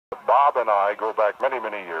Bob and I go back many,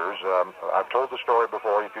 many years. I've told the story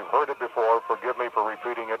before. If you've heard it before, forgive me for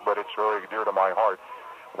repeating it, but it's very dear to my heart.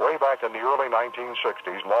 Way back in the early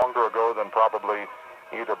 1960s, longer ago than probably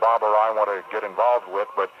either Bob or I want to get involved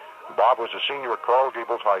with, but Bob was a senior at Coral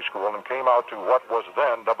Gables High School and came out to what was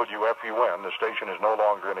then WFUN. The station is no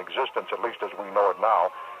longer in existence, at least as we know it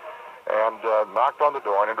now, and knocked on the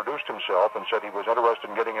door and introduced himself and said he was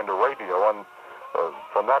interested in getting into radio, and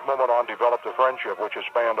from that moment on developed a friendship which has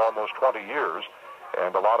spanned almost 20 years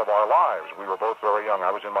and a lot of our lives. We were both very young.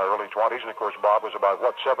 I was in my early 20s, and of course Bob was about,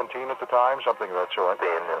 17 at the time, something of that sort.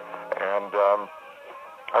 And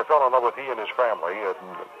I fell in love with he and his family.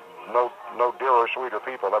 No dearer, sweeter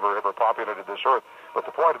people ever populated this earth. But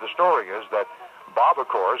the point of the story is that Bob,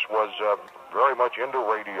 of course, was very much into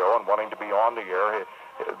radio and wanting to be on the air.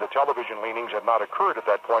 The television leanings had not occurred at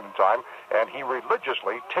that point in time, and he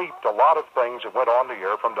religiously taped a lot of things that went on the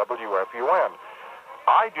air from WFUN.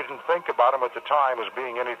 I didn't think about him at the time as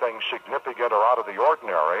being anything significant or out of the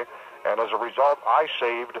ordinary, and as a result, I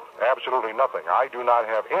saved absolutely nothing. I do not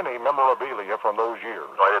have any memorabilia from those years.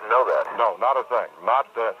 I didn't know that. No, not a thing.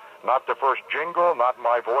 Not the first jingle, not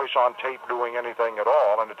my voice on tape doing anything at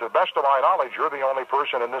all. And to the best of my knowledge, you're the only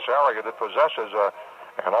person in this area that possesses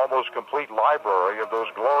an almost complete library of those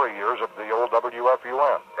glory years of the old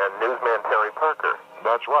WFUN. And newsman Terry Parker.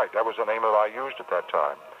 That's right. That was the name that I used at that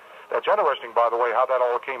time. That's interesting, by the way, how that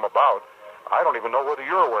all came about. I don't even know whether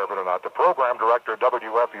you're aware of it or not. The program director at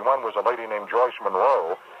WFUN was a lady named Joyce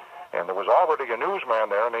Monroe, and there was already a newsman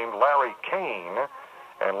there named Larry Kane,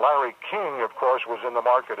 and Larry King, of course, was in the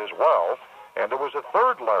market as well, and there was a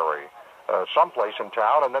third Larry someplace in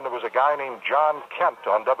town, and then there was a guy named John Kent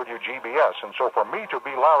on WGBS, and so for me to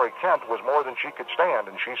be Larry Kent was more than she could stand,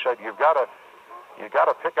 and she said, you got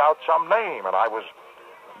to pick out some name, and I was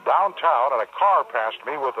downtown, and a car passed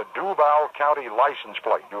me with a Duval County license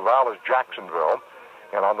plate. Duval is Jacksonville,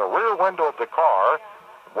 and on the rear window of the car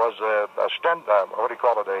was a what do you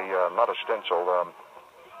call it? Not a stencil,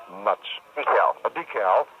 nuts. Decal. A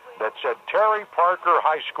decal that said Terry Parker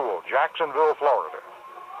High School, Jacksonville, Florida.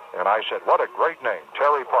 And I said, what a great name,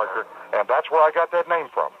 Terry Parker, and that's where I got that name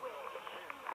from.